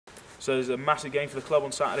So there's a massive game for the club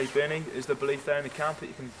on Saturday, Bernie. Is there belief there in the camp that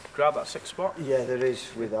you can grab that 6th spot? Yeah, there is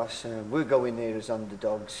with us. We're going there as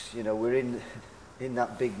underdogs. You know, we're in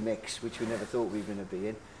that big mix, which we never thought we were going to be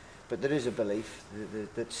in. But there is a belief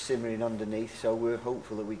that's simmering underneath, so we're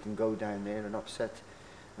hopeful that we can go down there and upset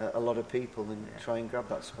a lot of people and try and grab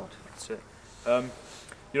that spot. That's it.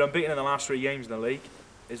 You're unbeaten in the last 3 games in the league.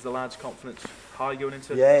 Is the lads' confidence high going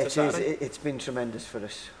into Saturday? It's been tremendous for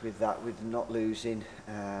us with that, with not losing.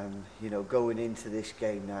 You know, going into this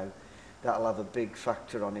game now, that'll have a big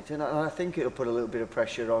factor on it, and I think it'll put a little bit of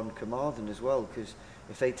pressure on Camarthen as well, because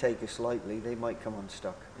if they take us lightly, they might come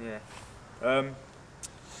unstuck. Yeah.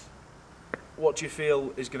 What do you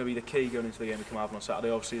feel is going to be the key going into the game with Camarthen on Saturday?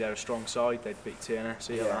 Obviously, they're a strong side. They beat TNS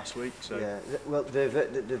here last week. So. Yeah, well, they're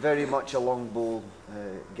very much a long ball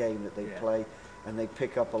game that they play, and they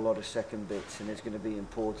pick up a lot of second bits, and it's going to be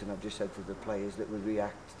important, I've just said to the players, that we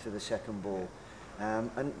react to the second ball.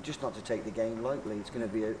 And just not to take the game lightly. It's going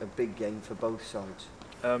to be a big game for both sides.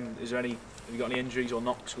 Is there any? Have you got any injuries or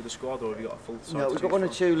knocks with the squad, or have you got a full side? No, we've got 1 or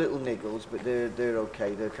 2 little niggles, but they're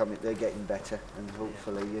okay. They're getting better, and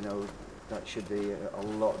hopefully, you know, that should be a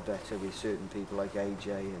lot better with certain people like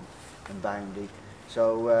AJ and Boundy.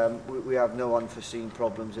 So we have no unforeseen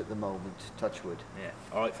problems at the moment. Touch wood. Yeah.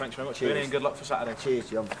 All right. Thanks very much, Bernie, and good luck for Saturday.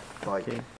 Cheers, John. Bye. Okay.